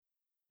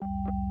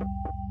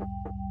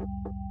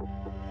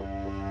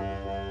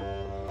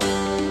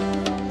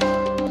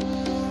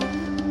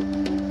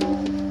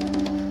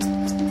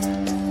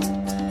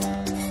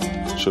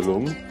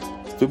שלום,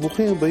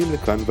 וברוכים הבאים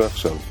לכאן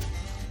ועכשיו,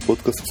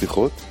 פודקאסט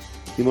שיחות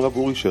עם הרב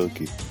אורי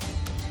שרקי.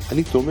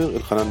 אני תומר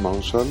אלחנן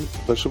מרשל,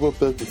 והשבוע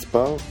פרק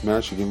מספר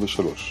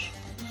 173,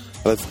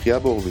 על הזכייה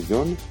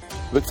באירוויזיון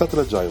וקצת על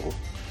הג'יירו.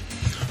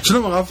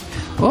 שלום הרב.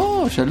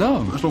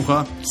 שלום. מה שלומך?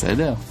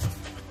 בסדר.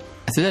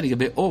 אתה יודע,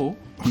 לגבי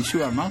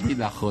מישהו אמר לי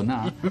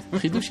לאחרונה,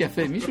 חידוש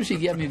יפה, מישהו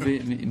שהגיע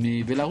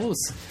מבלרוס,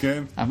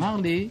 כן. אמר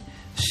לי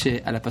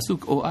שעל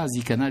הפסוק אז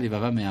ייכנע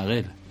לבבה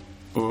מהראל.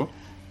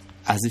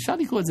 אז אפשר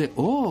לקרוא את זה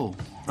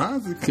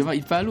כמה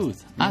התפעלות.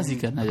 אז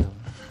ייכנע לבבה.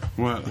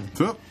 וואלה,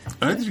 טוב.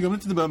 ראיתי שגם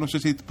נתדבר על נושא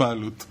של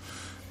התפעלות.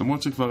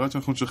 למרות שכבר עד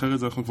שאנחנו נשחרר את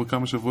זה, אנחנו כבר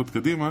כמה שבועות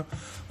קדימה,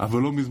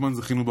 אבל לא מזמן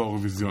זכינו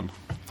באירוויזיון.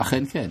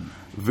 אכן כן.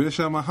 ויש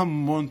שם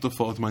המון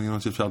תופעות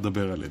מעניינות שאפשר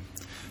לדבר עליהן.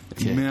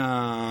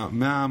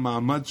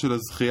 מהמעמד של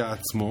הזכייה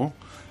עצמו,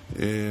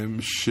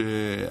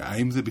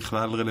 שהאם זה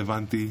בכלל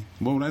רלוונטי,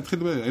 בואו אולי נתחיל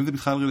לדבר, האם זה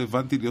בכלל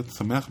רלוונטי להיות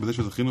שמח בזה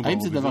שזכינו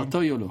באירוויזיון? האם זה דבר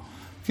טוב או לא?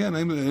 כן,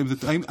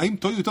 האם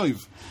טוב או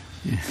טוב?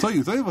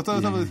 טוב או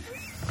טוב?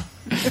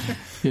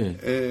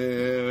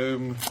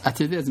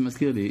 אתה יודע, זה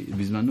מזכיר לי,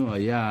 בזמנו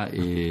היה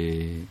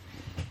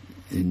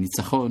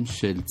ניצחון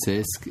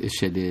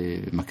של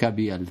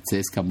מכבי על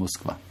צסקה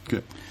מוסקבה.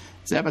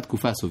 זה היה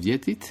בתקופה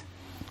הסובייטית,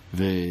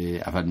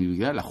 אבל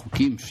בגלל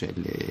החוקים של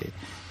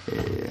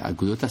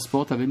אגודות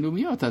הספורט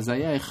הבינלאומיות, אז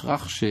היה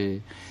הכרח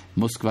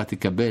שמוסקבה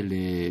תקבל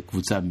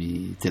קבוצה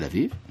מתל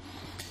אביב,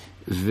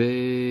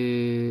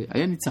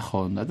 והיה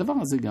ניצחון. הדבר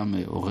הזה גם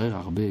עורר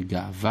הרבה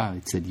גאווה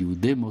אצל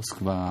יהודי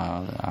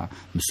מוסקבה,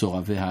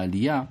 מסורבי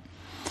העלייה.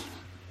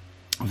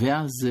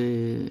 ואז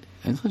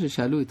אני חושב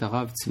ששאלו את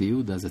הרב צבי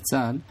יהודה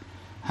זצ"ל,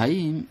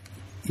 האם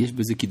יש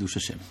בזה קידוש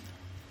השם?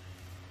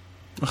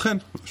 אכן,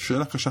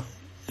 שאלה קשה.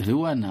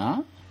 והוא ענה,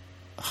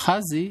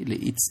 חזי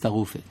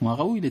להצטרופה, כלומר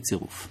ראוי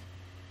לצירוף.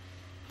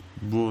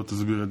 בוא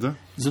תסביר את זה.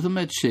 זאת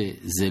אומרת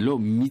שזה לא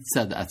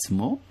מצד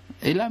עצמו,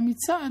 אלא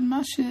מצד מה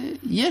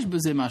שיש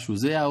בזה משהו,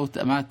 זה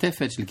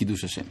המעטפת של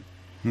קידוש השם.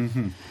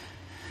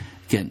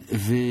 כן,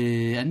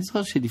 ואני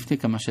זוכר שלפני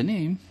כמה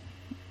שנים,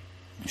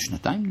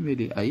 שנתיים נדמה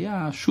לי,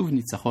 היה שוב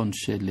ניצחון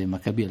של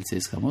מכבי על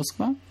צסקה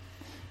מוסקבה,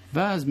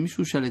 ואז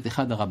מישהו שאל את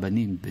אחד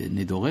הרבנים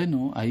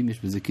בנדורנו, האם יש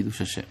בזה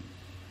קידוש השם?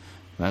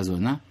 ואז הוא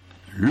ענה,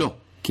 לא,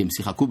 כי הם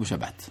שיחקו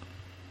בשבת.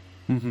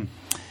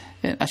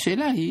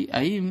 השאלה היא,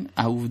 האם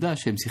העובדה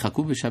שהם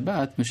שיחקו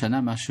בשבת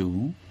משנה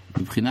משהו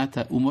מבחינת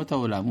אומות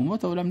העולם?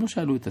 אומות העולם לא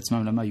שאלו את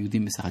עצמם למה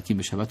יהודים משחקים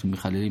בשבת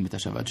ומחללים את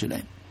השבת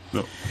שלהם.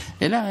 לא.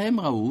 אלא הם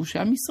ראו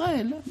שעם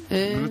ישראל,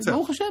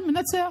 ברוך השם,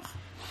 מנצח.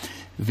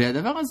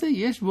 והדבר הזה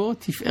יש בו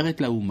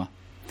תפארת לאומה.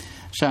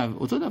 עכשיו,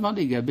 אותו דבר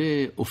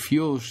לגבי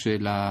אופיו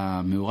של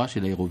המאורע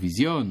של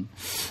האירוויזיון,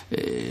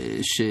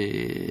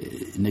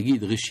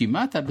 שנגיד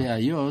רשימת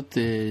הבעיות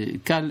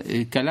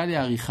קלה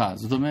לעריכה.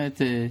 זאת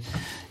אומרת,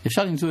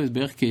 אפשר למצוא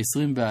בערך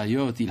כ-20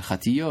 בעיות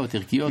הלכתיות,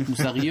 ערכיות,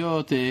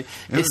 מוסריות,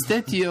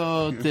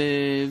 אסתטיות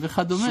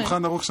וכדומה.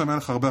 שולחן ארוך שם היה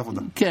לך הרבה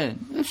עבודה. כן,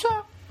 אפשר.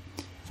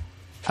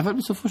 אבל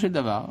בסופו של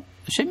דבר,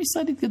 שם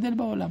ישראל יתגדל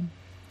בעולם.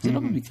 זה לא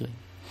במקרה.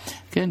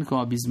 כן,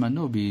 כמו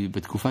בזמנו,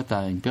 בתקופת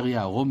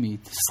האימפריה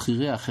הרומית,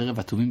 שכירי החרב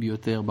הטובים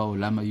ביותר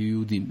בעולם היו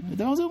יהודים.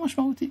 הדבר הזה הוא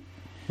משמעותי.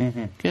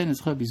 כן, אני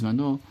זוכר,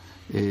 בזמנו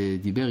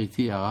דיבר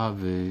איתי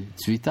הרב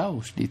צביטה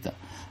או שליטה,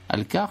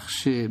 על כך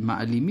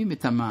שמעלימים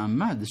את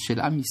המעמד של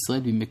עם ישראל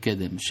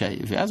במקדם,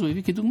 ואז הוא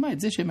הביא כדוגמה את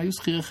זה שהם היו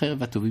שכירי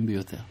חרב הטובים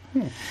ביותר.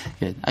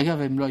 כן, אגב,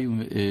 הם לא היו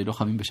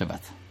לוחמים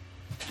בשבת.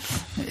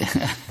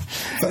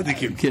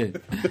 צדיקים. כן.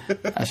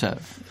 עכשיו,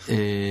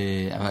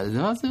 אבל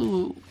הדבר הזה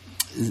הוא...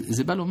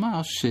 זה בא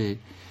לומר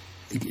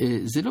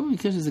שזה לא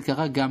במקרה שזה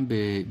קרה גם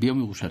ביום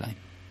ירושלים.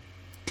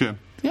 כן.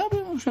 זה היה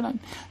ביום ירושלים.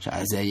 עכשיו,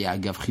 זה היה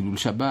אגב חילול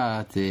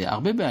שבת,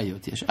 הרבה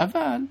בעיות יש,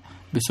 אבל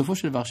בסופו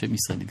של דבר שם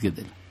ישראל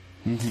התגדל.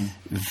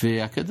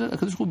 והקדוש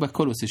ברוך הוא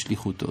בכל עושה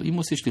שליחותו. אם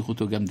עושה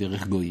שליחותו גם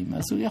דרך גויים,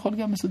 אז הוא יכול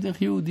גם לעשות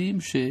דרך יהודים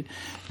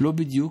שלא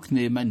בדיוק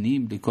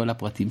נאמנים לכל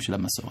הפרטים של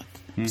המסורת.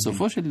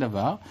 בסופו של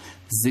דבר,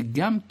 זה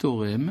גם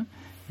תורם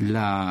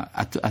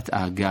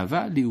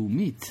הגאווה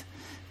הלאומית,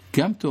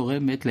 גם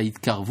תורמת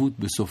להתקרבות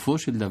בסופו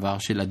של דבר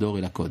של הדור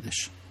אל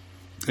הקודש.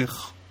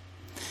 איך?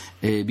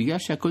 בגלל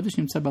שהקודש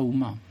נמצא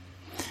באומה.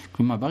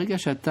 כלומר, ברגע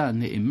שאתה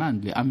נאמן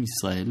לעם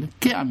ישראל,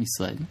 כעם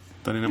ישראל,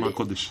 אתה נאמן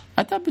הקודש.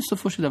 אתה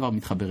בסופו של דבר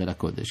מתחבר אל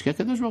הקודש, כי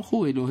הקדוש ברוך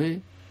הוא אלוהי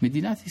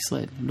מדינת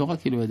ישראל, לא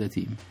רק אלוהי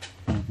דתיים.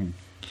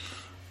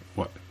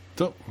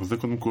 טוב, אז זה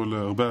קודם כל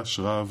הרבה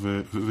השראה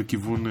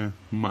וכיוון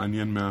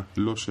מעניין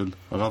מהלא של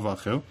הרב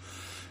האחר.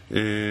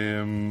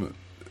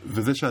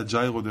 וזה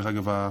שהג'יירו, דרך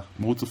אגב,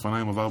 המרוץ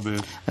אופניים עבר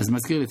אז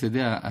מזכיר לי, אתה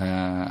יודע,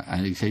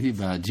 כשהייתי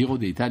בג'ירו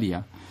דה איטליה,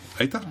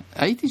 היית?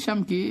 הייתי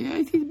שם כי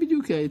הייתי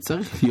בדיוק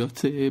צריך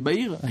להיות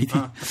בעיר.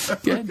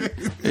 כן,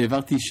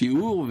 העברתי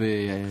שיעור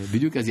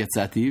ובדיוק אז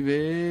יצאתי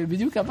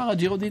ובדיוק עבר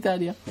הג'ירו דה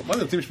איטליה. מה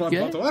זה, רוצים לשמוע את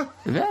דבר תורה?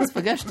 ואז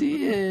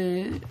פגשתי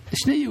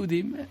שני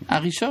יהודים.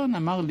 הראשון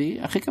אמר לי,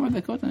 אחרי כמה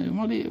דקות,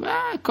 אמר לי,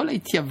 כל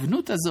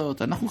ההתייוונות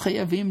הזאת, אנחנו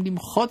חייבים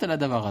למחות על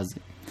הדבר הזה.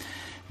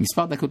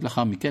 מספר דקות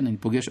לאחר מכן אני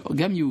פוגש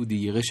גם יהודי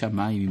ירא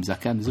שמיים עם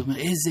זקן, וזה אומר,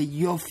 איזה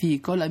יופי,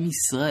 כל עם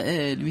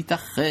ישראל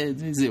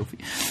מתאחד, איזה יופי.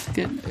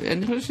 כן,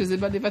 אני חושב שזה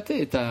בא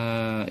לבטא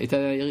את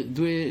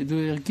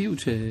הדו-ערכיות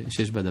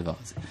שיש בדבר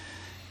הזה.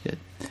 כן.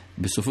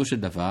 בסופו של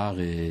דבר,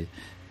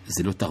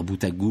 זה לא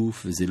תרבות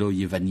הגוף וזה לא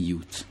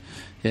יווניות.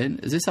 כן?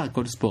 זה סך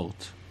הכל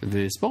ספורט,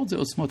 וספורט זה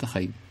עוצמות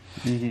החיים.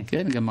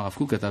 כן, גם הרב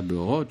קוק כתב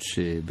באורות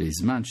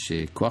שבזמן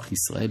שכוח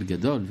ישראל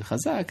גדול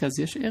וחזק, אז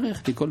יש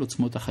ערך לכל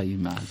עוצמות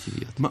החיים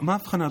הטבעיות. מה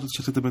ההבחנה הזאת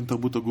שעשית בין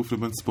תרבות הגוף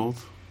לבין ספורט?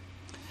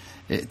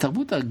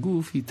 תרבות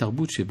הגוף היא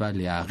תרבות שבאה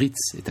להעריץ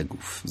את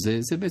הגוף.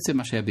 זה בעצם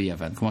מה שהיה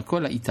ביוון. כלומר,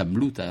 כל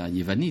ההתעמלות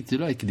היוונית זה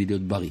לא היה כדי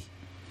להיות בריא.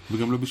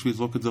 וגם לא בשביל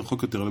לזרוק את זה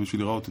רחוק יותר, אלא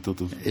בשביל לראות יותר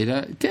טוב.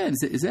 כן,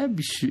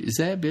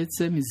 זה היה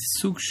בעצם איזה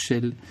סוג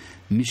של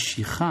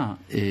משיכה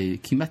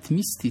כמעט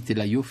מיסטית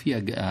אל היופי,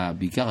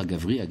 בעיקר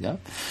הגברי אגב,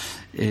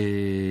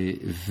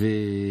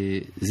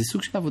 וזה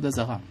סוג של עבודה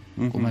זרה.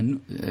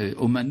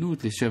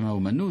 אומנות לשם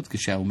האומנות,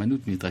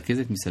 כשהאומנות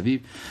מתרכזת מסביב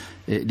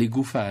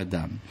לגוף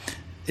האדם.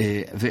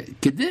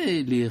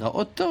 וכדי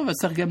להיראות טוב, אז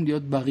צריך גם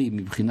להיות בריא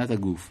מבחינת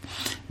הגוף.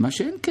 מה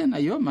שאין כן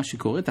היום, מה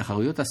שקורה,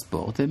 תחרויות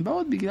הספורט, הן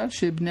באות בגלל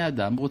שבני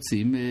אדם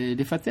רוצים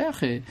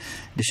לפתח,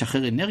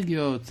 לשחרר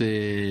אנרגיות,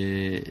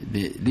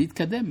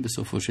 להתקדם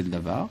בסופו של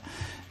דבר,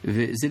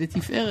 וזה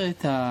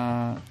לתפארת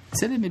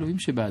הצלם אלוהים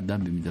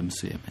שבאדם במידה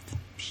מסוימת.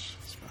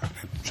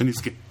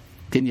 שנזכה.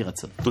 כן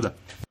ירצון. תודה.